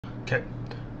Okay.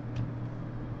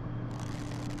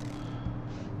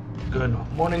 Good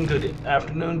morning, good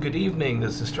afternoon, good evening.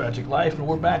 This is Tragic Life, and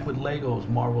we're back with Lego's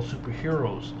Marvel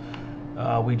Superheroes.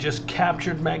 We just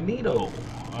captured Magneto,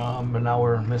 and now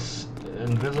we're Miss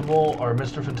Invisible, or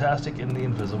Mr. Fantastic and the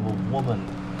Invisible Woman.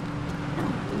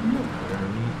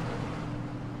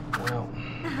 Well,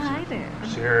 hi there.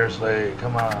 Seriously,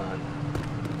 come on.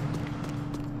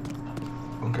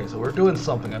 Okay, so we're doing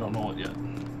something. I don't know it yet.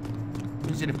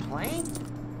 Is it a plane?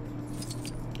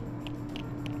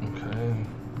 Okay.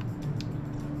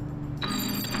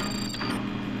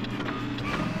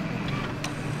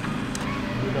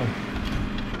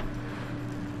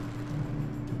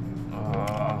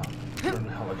 Turn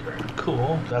the helicarrier.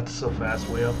 Cool. That's a fast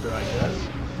way up there, I guess.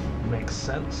 Makes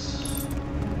sense.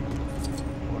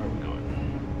 Where are we going?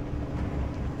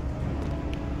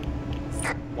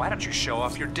 Why don't you show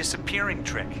off your disappearing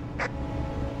trick?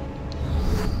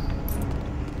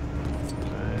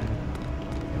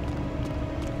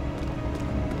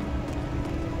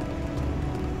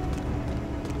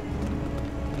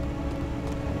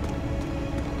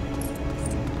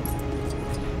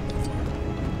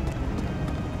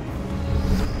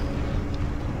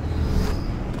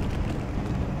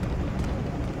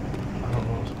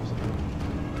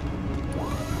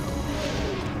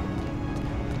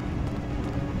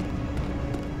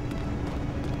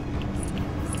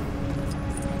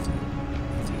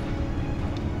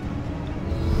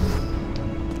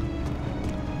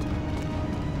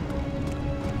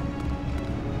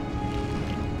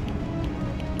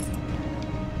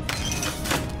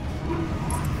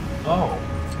 Oh.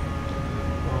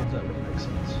 Well, that would make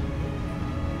sense.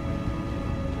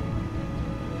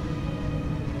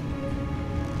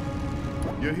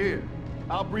 You're here.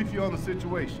 I'll brief you on the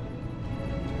situation.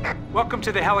 Welcome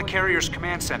to the Helicarrier's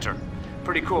command center.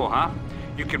 Pretty cool, huh?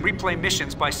 You can replay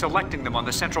missions by selecting them on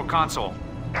the central console.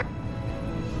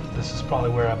 This is probably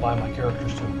where I buy my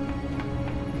characters too.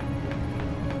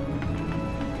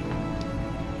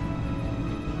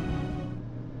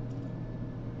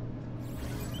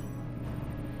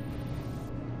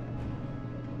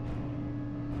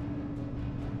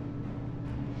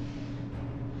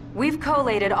 We've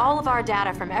collated all of our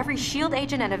data from every S.H.I.E.L.D.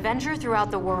 agent and Avenger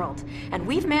throughout the world, and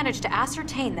we've managed to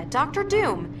ascertain that Dr.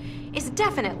 Doom is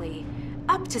definitely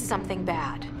up to something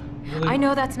bad. Really? I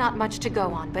know that's not much to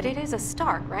go on, but it is a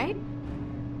start, right?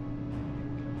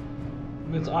 I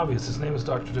mean, it's obvious. His name is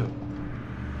Dr. Doom.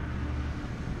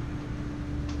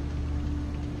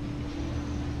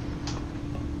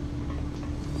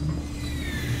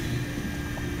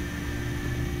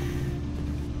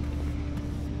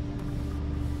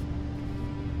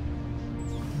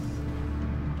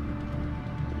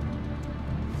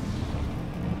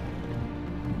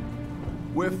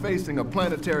 We're facing a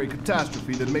planetary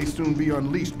catastrophe that may soon be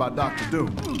unleashed by Dr.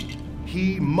 Doom.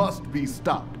 He must be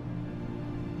stopped.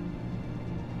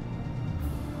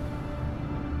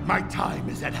 My time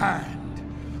is at hand.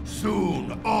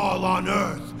 Soon all on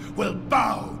Earth will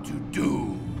bow to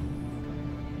Doom.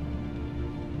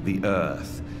 The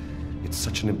Earth. It's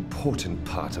such an important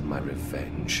part of my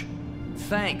revenge.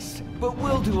 Thanks, but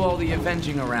we'll do all the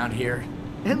avenging around here.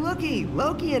 And looky,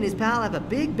 Loki and his pal have a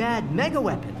big bad mega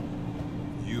weapon.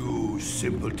 You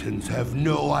simpletons have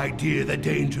no idea the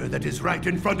danger that is right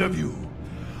in front of you.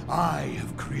 I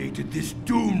have created this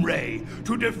Doom Ray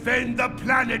to defend the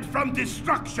planet from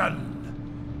destruction.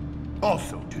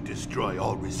 Also to destroy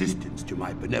all resistance to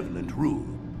my benevolent rule.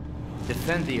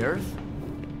 Defend the Earth?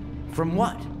 From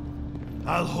what?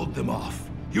 I'll hold them off.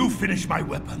 You finish my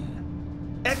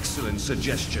weapon. Excellent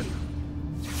suggestion.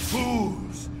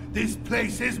 Fools! This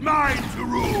place is mine to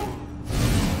rule!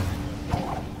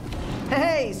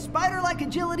 Hey, spider-like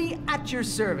agility at your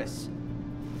service.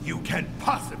 You can't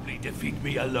possibly defeat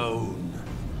me alone.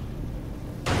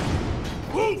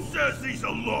 Who says he's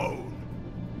alone?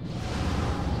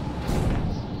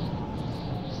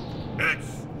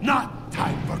 It's not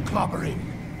time for clobbering.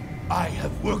 I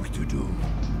have work to do.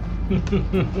 Do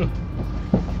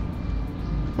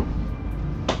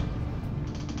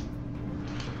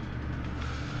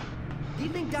you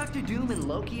think Dr. Doom and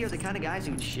Loki are the kind of guys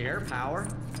who'd share power?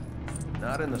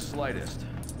 Not in the slightest.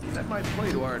 That might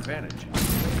play to our advantage.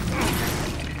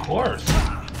 Of course.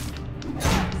 I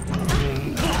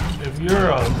mean, if you're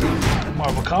a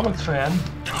Marvel Comics fan,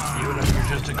 even if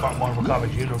you're just a Marvel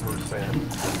Comics Universe fan,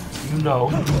 you know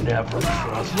you never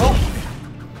trust Loki.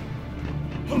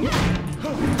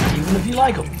 Even if you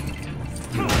like him,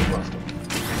 you don't trust him.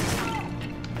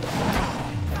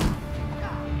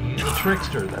 He's a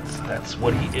trickster. That's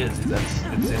what he is. It's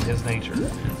in his nature.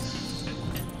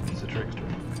 He's a trickster.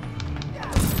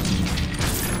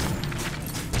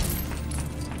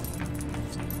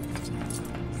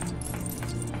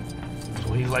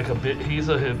 like he's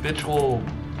a habitual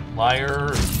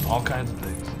liar and all kinds of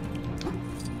things.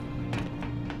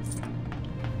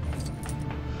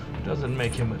 Doesn't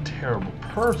make him a terrible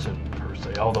person per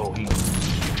se, although he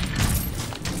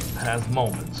has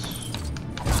moments.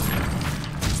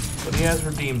 But he has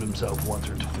redeemed himself once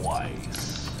or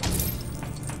twice.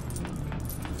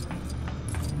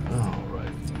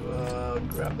 Alright,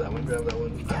 grab that one, grab that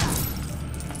one.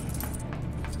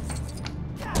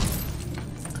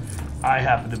 I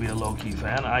happen to be a Loki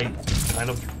fan. I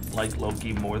kind of like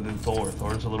Loki more than Thor.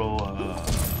 Thor's a little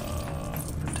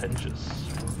pretentious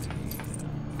for me.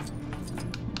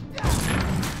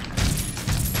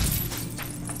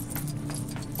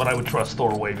 But I would trust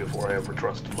Thor way before I ever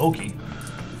trust Loki.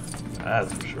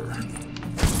 That's for sure.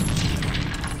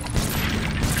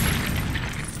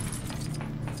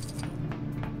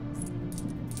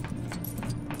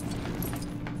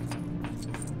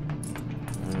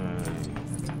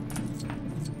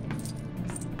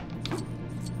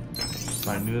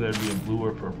 I knew there'd be a blue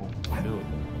or purple. I knew it.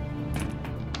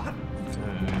 Okay.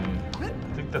 I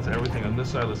think that's everything on this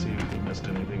side. Let's see if we missed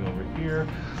anything over here.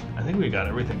 I think we got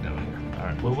everything down here.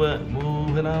 Alright,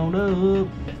 moving on up.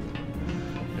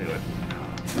 Anyway,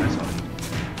 nice one.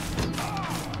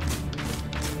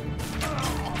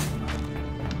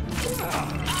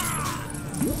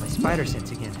 My spider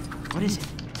sense again. What is it?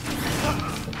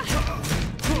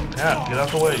 Yeah, get out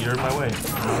the way. You're in my way.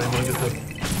 I'm not able to get the...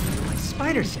 My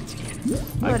spider sense again.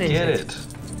 I get it.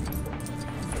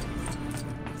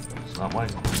 It's not my...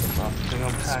 It's not the thing I'm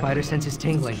attacking. Spider sense is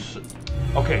tingling.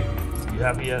 Okay, you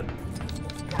happy yet?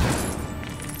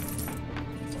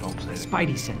 Don't say anything.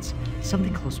 Spidey sense.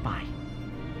 Something close by.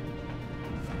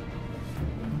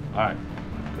 Alright,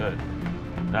 good.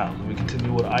 Now, let me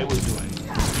continue what I was doing.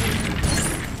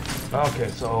 Okay,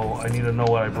 so I need to know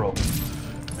what I broke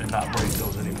and not break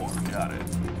those anymore. Got it.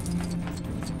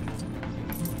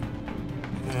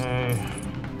 Okay.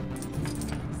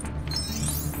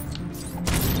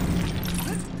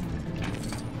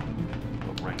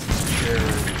 Go right there.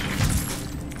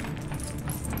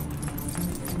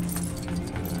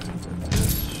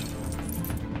 This.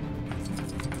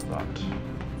 That.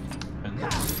 And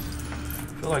this.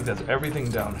 I feel like that's everything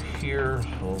down here,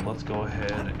 so let's go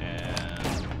ahead and...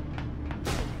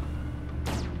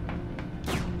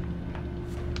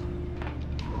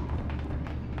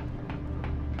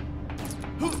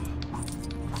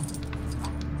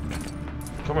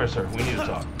 Come here, sir. We need to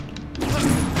talk.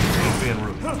 He's being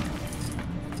rude.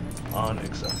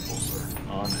 Unacceptable, sir.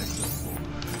 Unacceptable.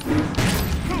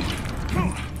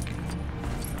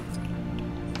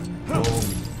 Boom.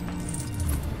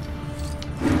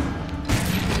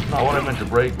 Not what I meant to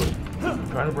break, but I'm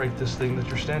trying to break this thing that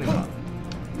you're standing on.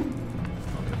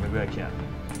 Okay, maybe I can.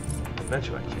 I bet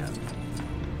you I can.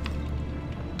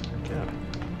 I can.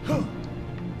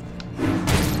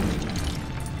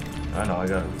 I know, I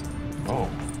got it. Oh.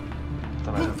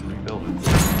 Thought I'd have to rebuild it.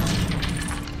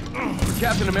 For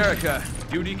Captain America,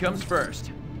 duty comes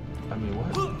first. I mean,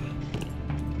 what?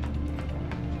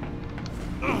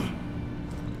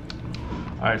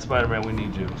 Alright, Spider-Man, we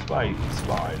need you. Spidey,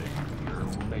 your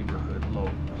neighborhood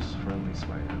Lowe's friendly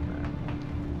Spider-Man.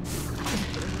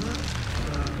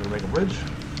 Gonna make a bridge?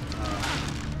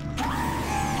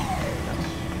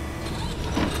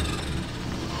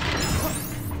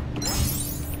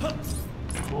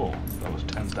 Cool. That was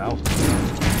 10,000.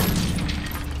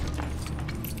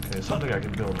 Okay, something I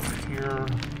can build over here.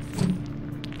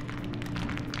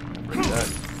 Break that.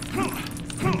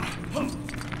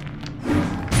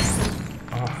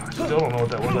 I still don't know what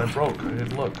that was I broke. I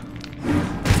didn't look.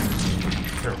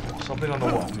 Careful. Something on the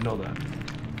wall. We know that.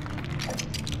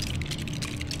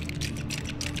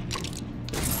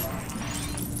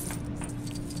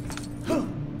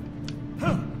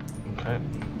 Okay.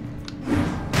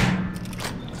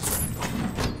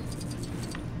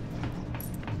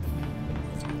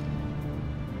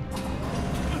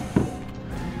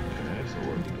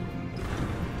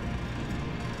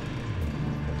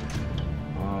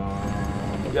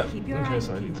 Yeah, Keep your okay, eyes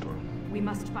so I need peeled. store. We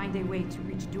must find a way to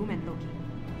reach Doom and Loki.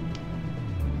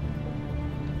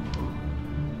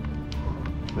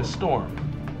 Miss Storm.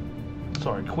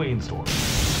 Sorry, Queen Storm.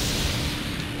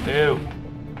 Ew.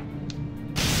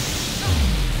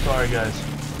 Sorry, guys.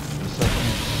 Just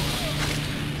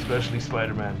something. Especially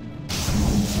Spider-Man.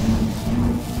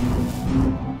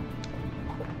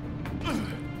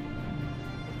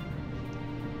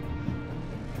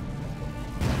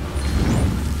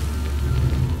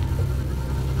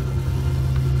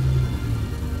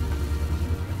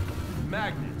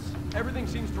 Magnets. Everything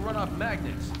seems to run off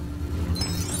magnets.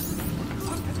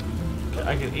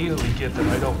 I can easily get that.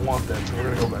 I don't want that, so we're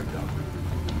gonna go back down.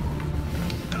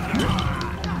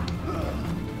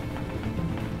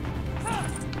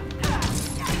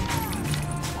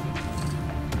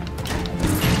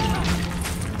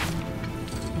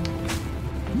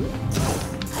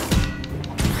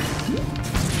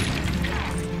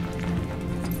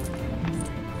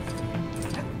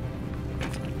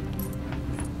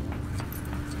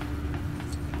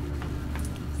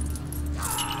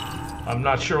 I'm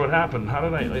not sure what happened. How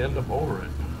did I end up over it?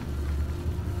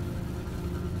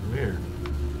 Weird.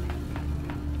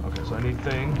 Okay, so I need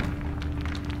thing.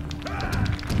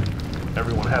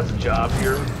 Everyone has a job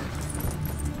here.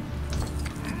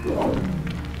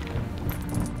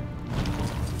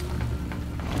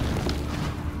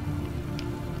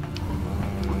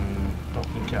 Help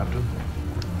me, Captain.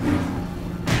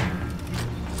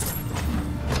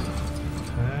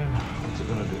 Okay, what's it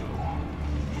gonna do?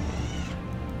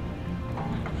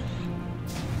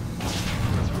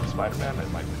 Spider-Man?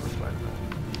 It might be for Spider-Man.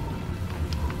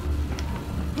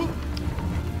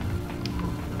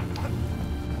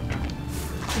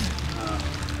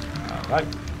 Alright.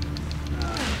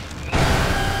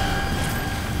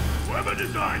 Whoever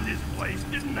designed this place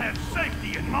didn't have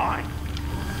safety in mind.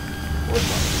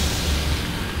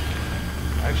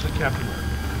 Actually, Captain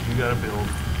America, you gotta build.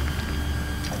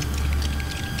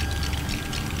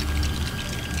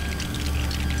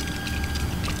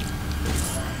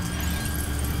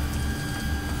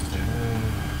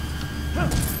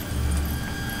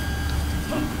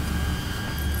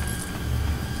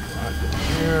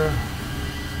 Here.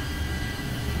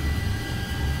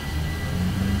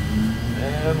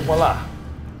 And voila.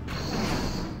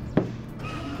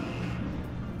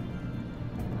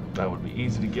 That would be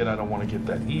easy to get. I don't want to get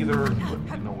that either, but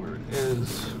you know where it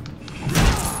is.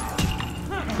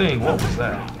 Thing, what was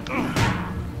that?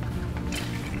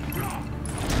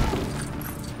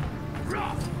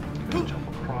 Okay, jump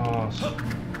across.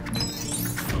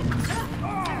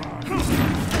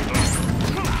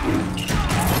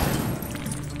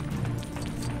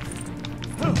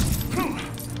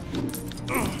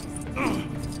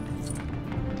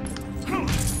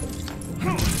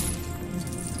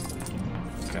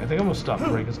 I think I'm gonna stop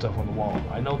breaking stuff on the wall.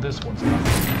 I know this one's not.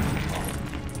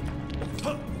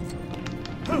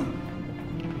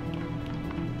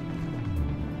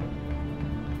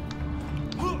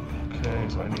 Okay,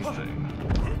 so I need thing.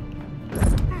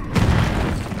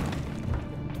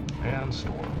 And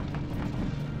storm.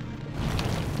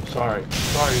 Sorry,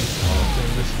 thing.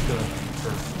 This is gonna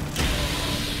hurt.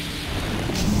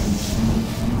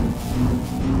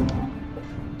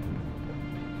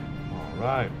 All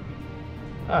right.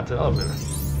 Ah, it's an elevator.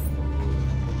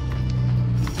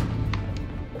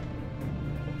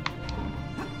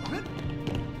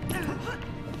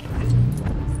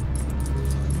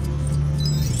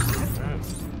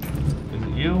 Is it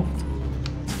you?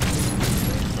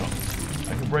 No.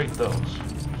 I can break those.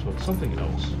 So it's something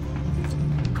else.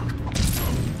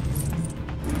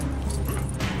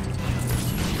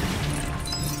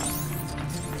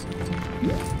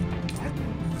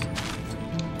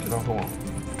 Get off the wall.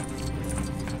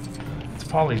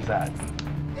 Probably that.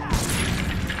 Yeah.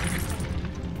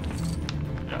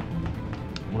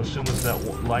 I'm gonna assume it's that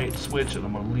light switch, and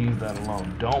I'm gonna leave that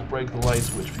alone. Don't break the light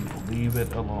switch, people. Leave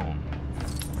it alone.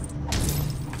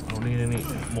 I don't need any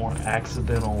more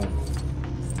accidental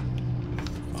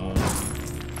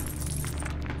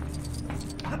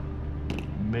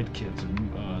mid kits and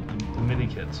the mini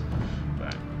kits.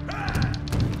 Right.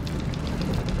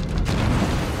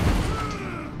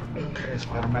 Okay,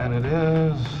 Spider-Man it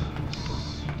is.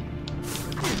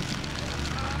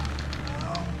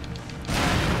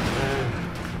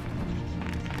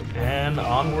 And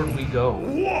onward we go.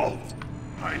 Whoa!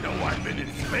 I know I've been in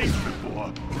space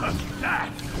before, but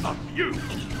that's a view!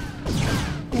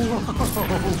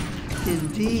 Whoa!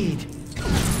 Indeed.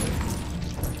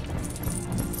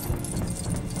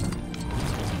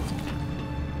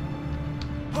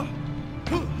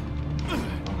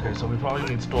 Okay, so we probably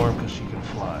need Storm because she can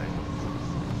fly.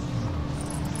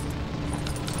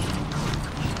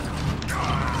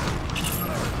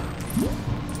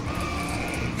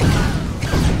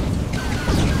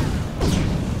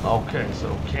 Okay,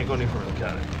 so can't go any further,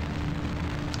 got it.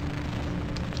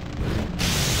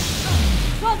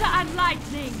 Thunder and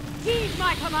lightning, heed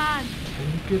my command. Can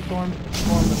you get Storm and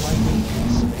Lightning in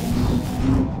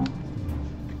space?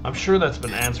 I'm sure that's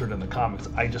been answered in the comics,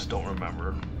 I just don't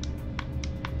remember.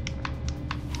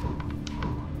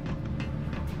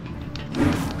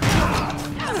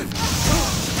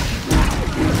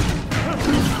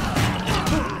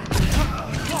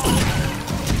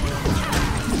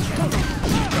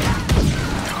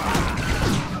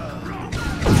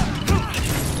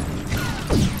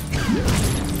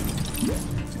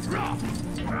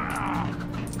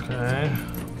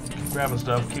 grabbing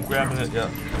stuff. Keep grabbing it. Yep.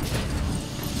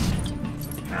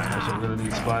 Alright, so we're gonna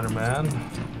need Spider-Man.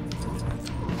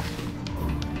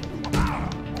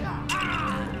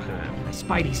 Okay. My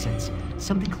spidey sense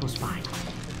something close by.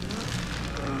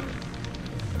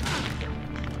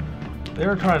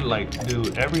 They're trying to like do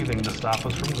everything to stop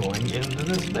us from going into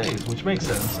this base, which makes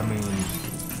sense. I mean,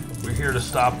 we're here to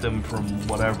stop them from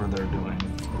whatever they're doing.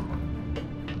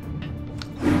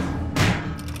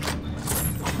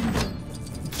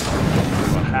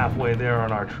 We're halfway there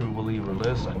on our true believer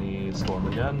list. I need Storm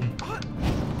again.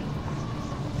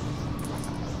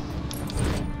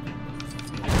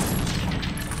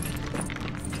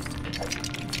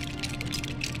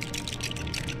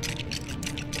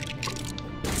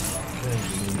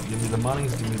 Give me the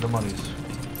monies, give me the monies.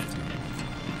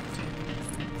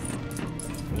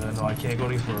 Yeah, no, I can't go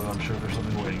any further. I'm sure there's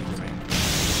something waiting for me.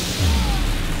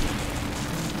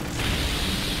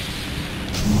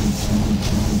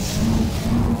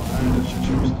 Alright, I should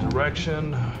choose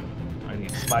direction. I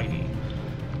need Spidey.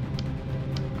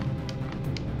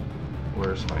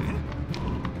 Where's Spidey?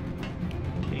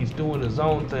 He's doing his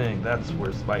own thing. That's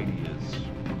where Spidey is.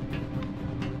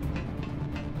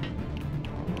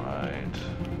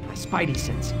 Spidey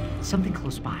sense something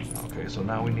close by. Okay, so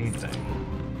now we need thing.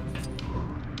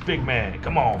 Big man,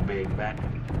 come on, big man.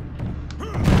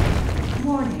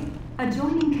 Warning.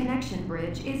 Adjoining connection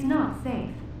bridge is not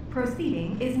safe.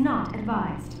 Proceeding is not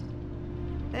advised.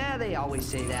 Yeah, they always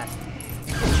say that.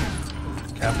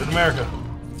 Captain America.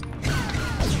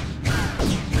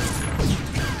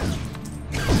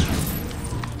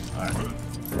 Alright.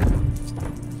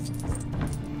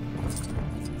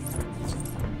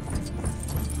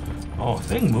 Oh,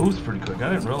 thing moves pretty quick. I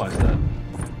didn't realize that.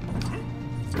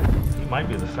 He might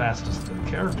be the fastest of the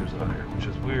characters out here, which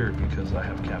is weird because I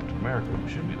have Captain America, who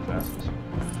should be the fastest.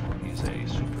 He's a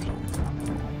super soldier.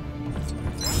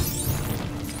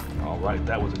 Alright,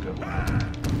 that was a good one.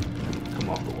 Come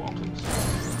off the wall, please.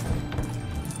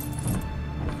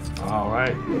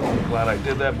 Alright, I'm glad I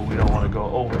did that, but we don't want to go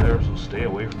over there, so stay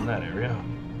away from that area.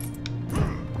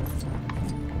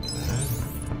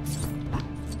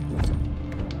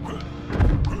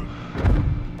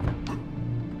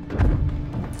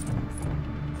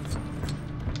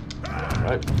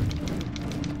 Alright,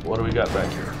 what do we got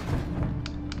back here?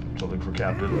 Something for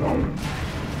Captain.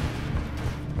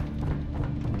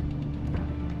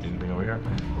 Anything over here?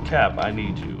 Cap, I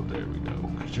need you. There we go.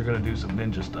 Because you're going to do some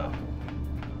ninja stuff.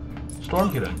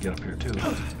 Storm, get up here too.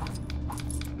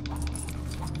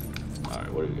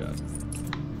 Alright, what do we got?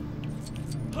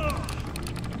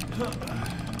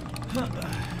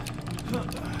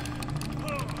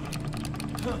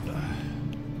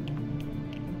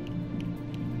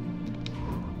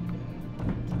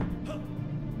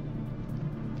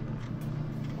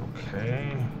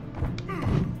 Okay.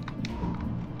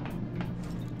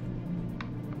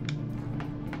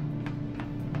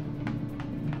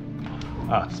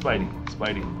 Ah, Spidey.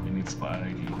 Spidey. We need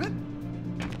Spidey.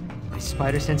 My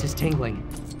spider sense is tingling.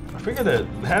 I figured that it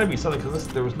had to be something because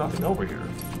there was nothing over here.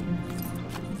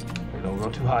 Okay, don't go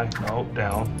too high. No,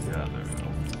 down. Yeah, there we go.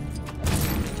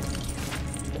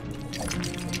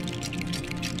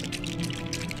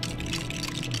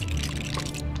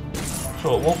 So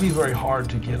it won't be very hard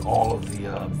to get all of the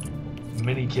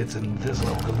mini kits in this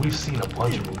level because we've seen a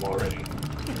bunch of them already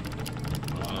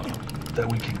that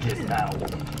we could get now.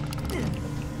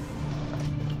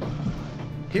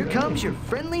 Here comes your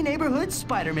friendly neighborhood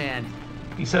Spider-Man.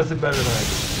 He says it better than I do.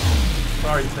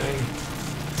 Sorry, Thing.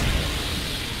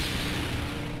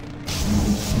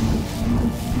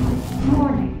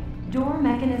 Warning. Door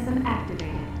mechanism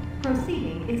activated.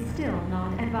 Proceeding is still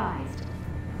not advised.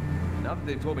 Now that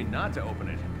they've told me not to open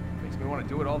it, makes me want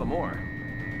to do it all the more.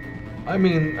 I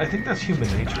mean, I think that's human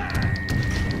nature. I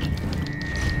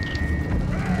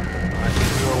think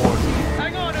we are warned.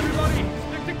 Hang on, everybody!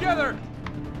 Stick together!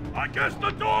 I guess the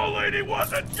door lady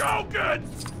wasn't joking!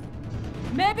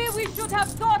 Maybe we should have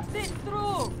thought this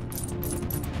through.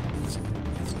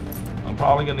 I'm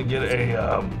probably going to get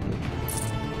a,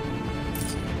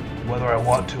 whether I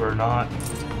want to or not,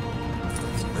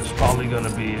 there's probably going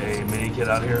to be a mini kit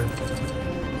out here.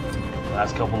 The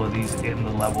last couple of these in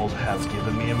the levels have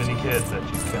given me a mini kit that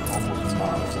you can almost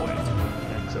not avoid,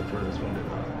 except for this one.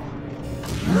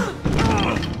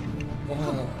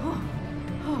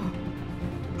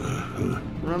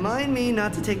 Remind me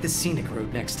not to take the scenic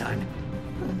route next time.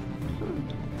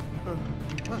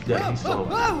 Yeah, he's still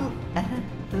over.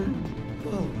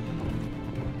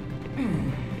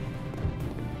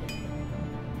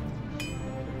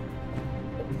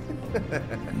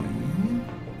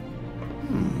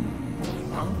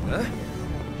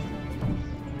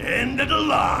 End of the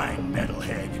line,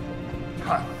 metalhead.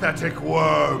 Pathetic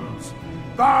worms.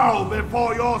 Bow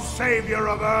before your savior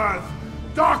of Earth,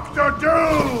 Dr.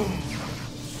 Doom!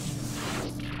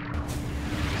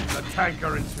 The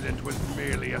tanker incident was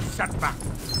merely a setback.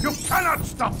 You cannot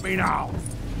stop me now!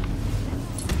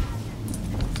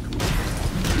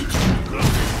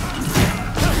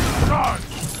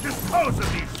 Guards, dispose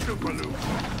of these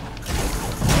superloops!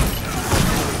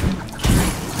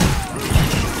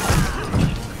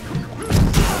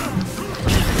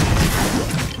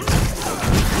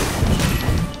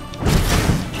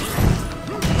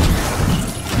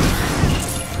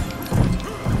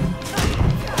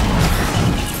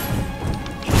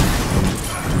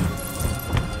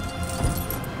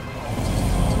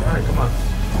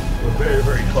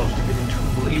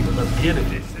 Get it.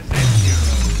 This is it,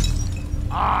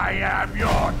 hero. I am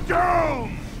your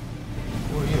doom!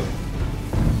 Who are you?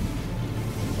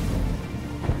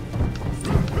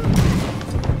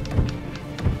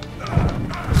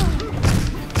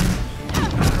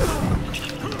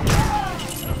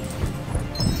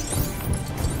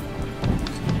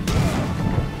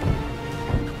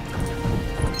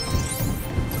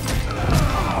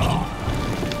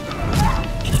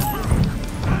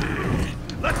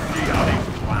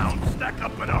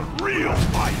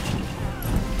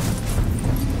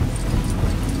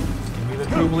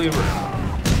 Believer.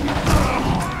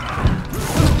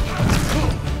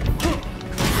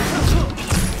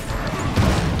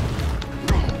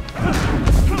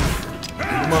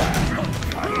 Come on.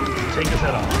 Take his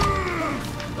head off.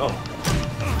 Oh.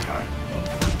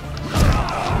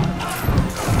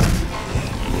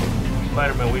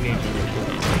 Spider-Man, we need you.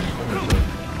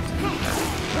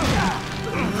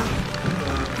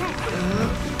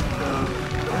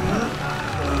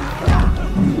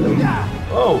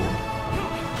 Oh.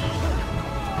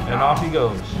 And off he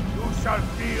goes. You shall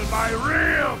feel my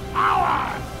real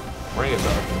power! Bring it,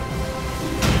 dog.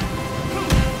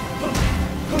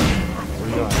 Where are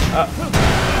you going? Up.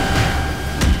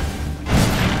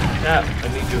 Snap, I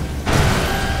need you.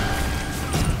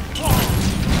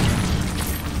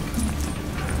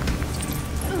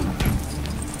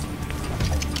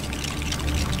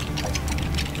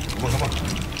 Come on, come on.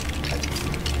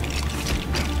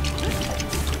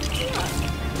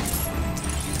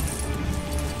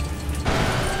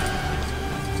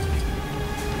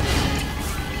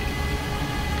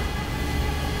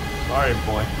 Sorry,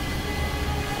 boy.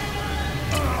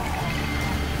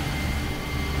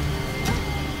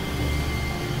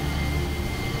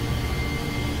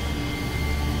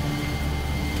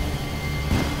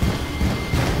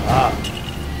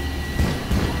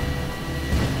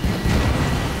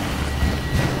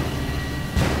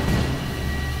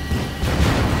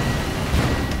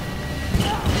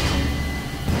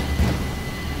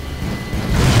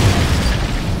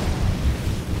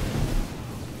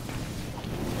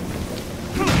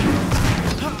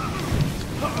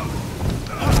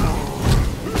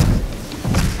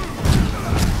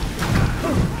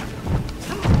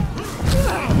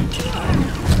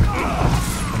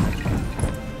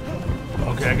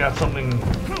 Got something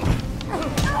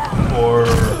for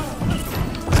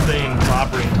staying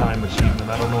operating time achievement.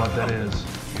 I don't know what that is.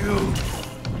 You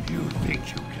think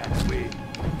you can win?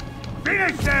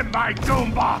 Finish them, my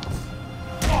Doombots!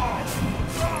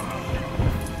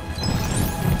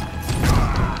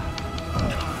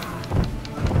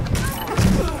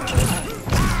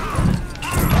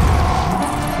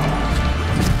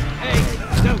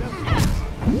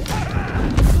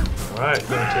 Alright,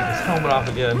 gonna take his helmet off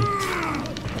again.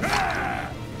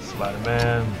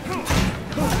 Spider-Man.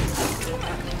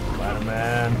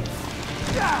 Spider-Man.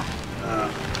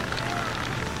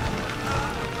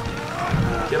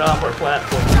 Get off our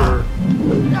platform, sir.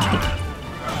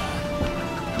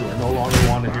 You are no longer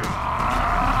wanted here.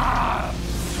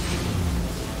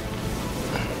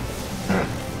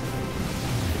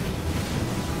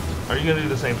 Are you gonna do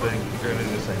the same thing? You're gonna do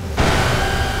the same thing.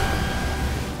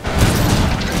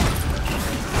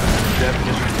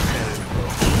 Definition of insanity.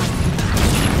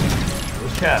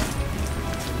 Where's Cap?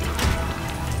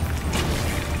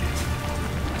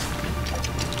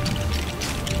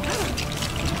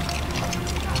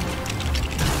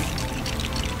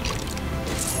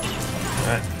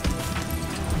 Alright.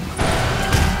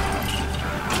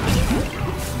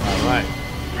 Alright.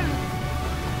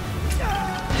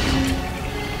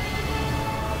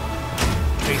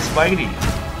 Hey, Spidey.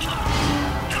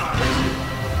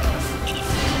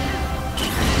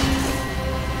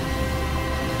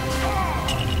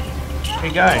 Hey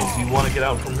guys, you want to get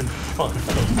out from in front?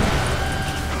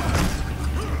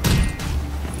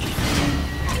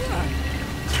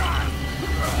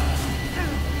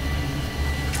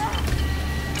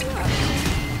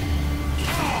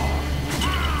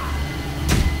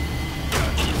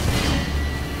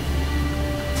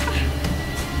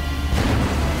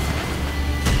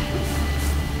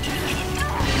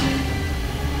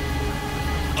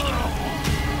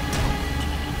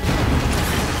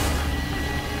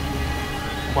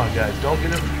 don't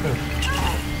get it.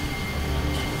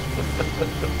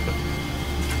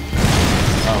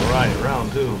 Alright,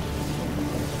 round 2.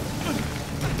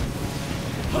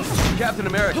 Captain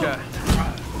America.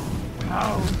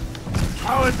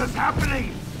 How is this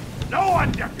happening? No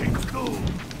one defeats Doom!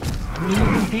 I mean,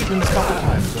 you've beaten a couple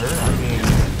times, sir. I mean,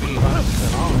 be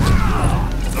 100% honest.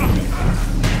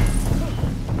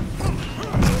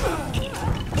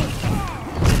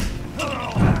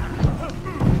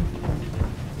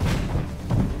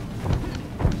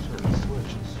 Certain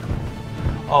switches.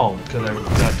 Oh, because I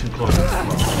got too close to the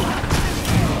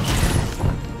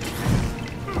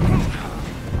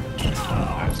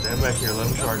Alright, stand back here. Let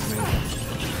him charge me.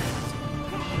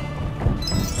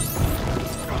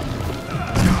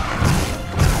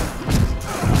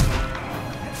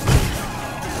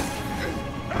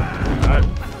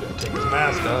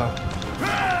 Mask off.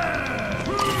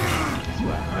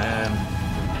 Man.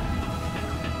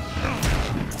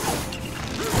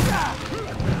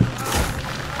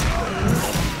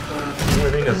 The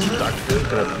only thing is Dr. Doom's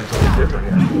gonna have to do something different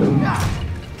here.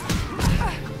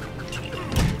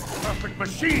 Perfect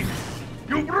machine!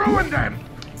 You've ruined them!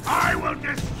 I will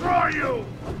destroy you!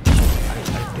 I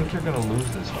think you're gonna lose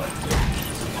this fight.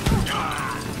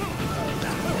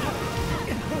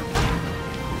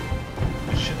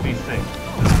 Be think.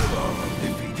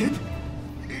 Defeated?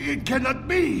 It cannot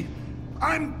be!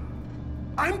 I'm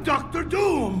Dr.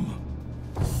 Doom!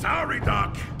 Sorry,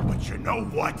 Doc, but you know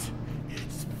what?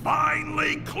 It's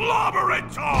finally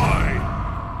clobbering time!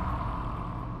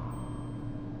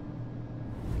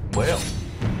 Well.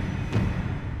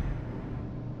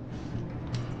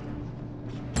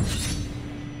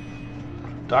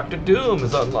 Dr. Doom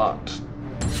is unlocked.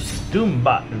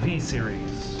 Doombot V-Series.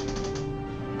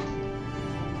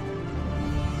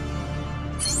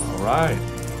 Alright.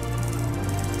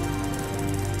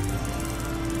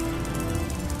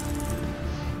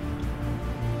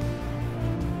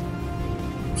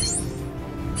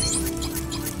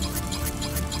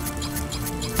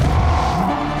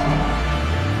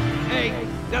 Hey,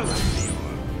 that was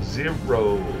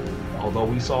 0. Although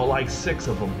we saw like 6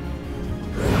 of them.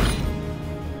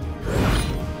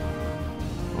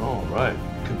 Alright.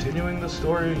 Continuing the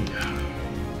story.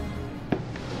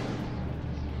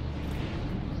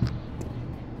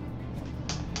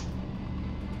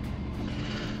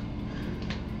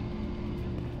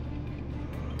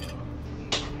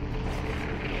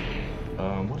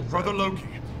 Brother Loki,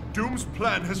 Doom's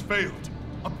plan has failed.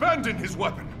 Abandon his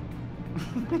weapon.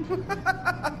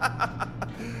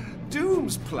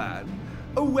 Doom's plan?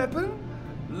 A weapon?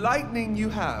 Lightning you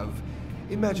have.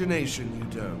 Imagination you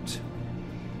don't.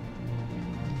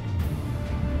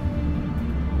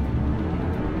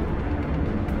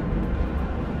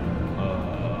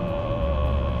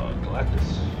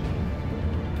 Galactus.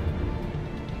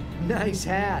 Nice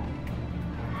hat.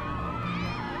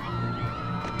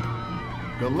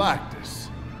 Galactus,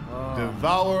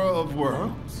 devourer of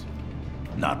worlds.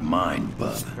 Not mine,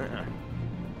 bud.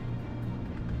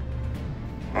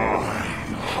 I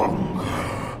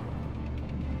hunger.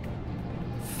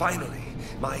 Finally,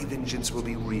 my vengeance will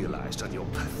be realized on your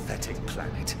pathetic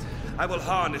planet. I will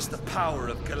harness the power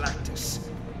of Galactus.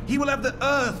 He will have the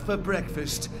Earth for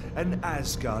breakfast and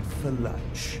Asgard for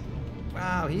lunch.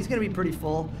 Wow, he's gonna be pretty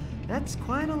full. That's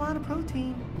quite a lot of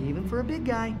protein, even for a big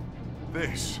guy.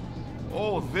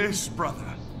 All this,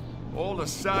 brother. All a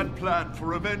sad plan for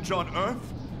revenge on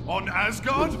Earth? On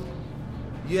Asgard?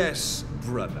 Yes,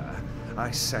 brother. I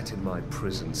sat in my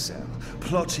prison cell,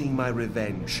 plotting my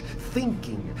revenge,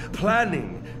 thinking,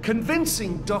 planning,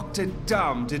 convincing Dr.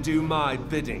 Doom to do my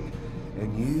bidding.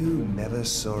 And you never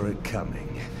saw it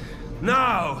coming.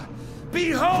 Now,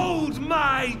 behold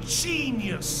my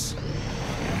genius!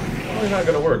 Probably not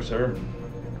gonna work, sir.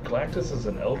 Galactus is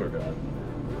an elder god.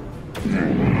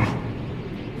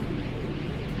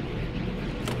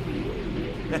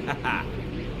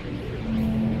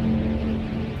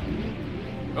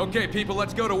 Okay, people,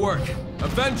 let's go to work.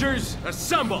 Avengers,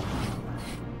 assemble!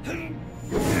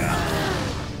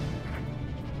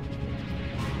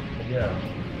 Yeah,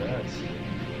 that's...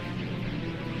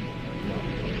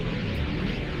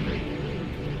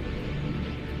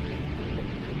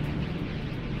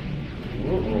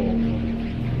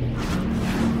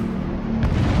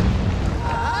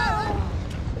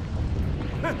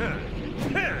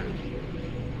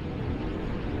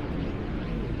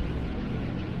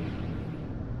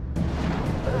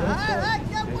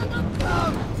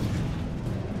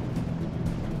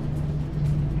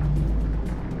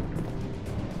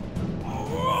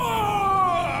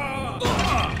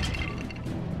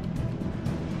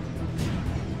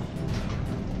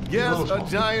 Yes,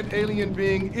 a giant alien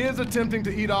being is attempting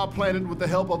to eat our planet with the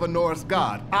help of a Norse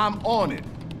god. I'm on it.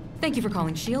 Thank you for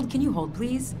calling S.H.I.E.L.D. Can you hold,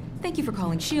 please? Thank you for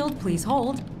calling S.H.I.E.L.D. Please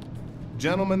hold.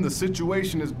 Gentlemen, the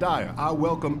situation is dire. I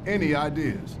welcome any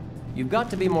ideas. You've got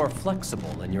to be more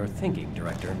flexible in your thinking,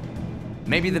 Director.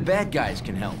 Maybe the bad guys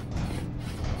can help.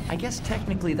 I guess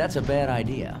technically that's a bad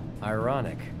idea.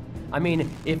 Ironic. I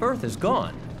mean, if Earth is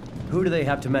gone, who do they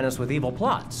have to menace with evil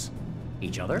plots?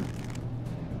 Each other?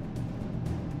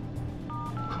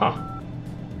 Huh.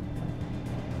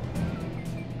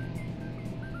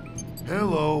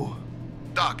 Hello.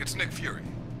 Doc, it's Nick Fury.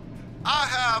 I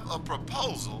have a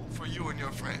proposal for you and your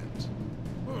friends.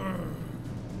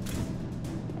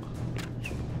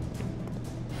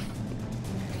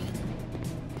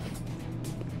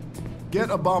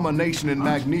 Get Abomination and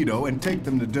Magneto and take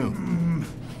them to Doom.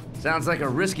 Sounds like a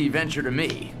risky venture to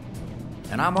me.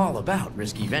 And I'm all about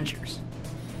risky ventures.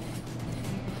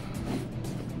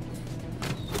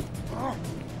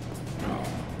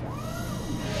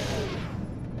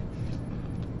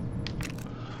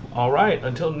 All right,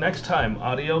 until next time,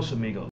 adios, amigos.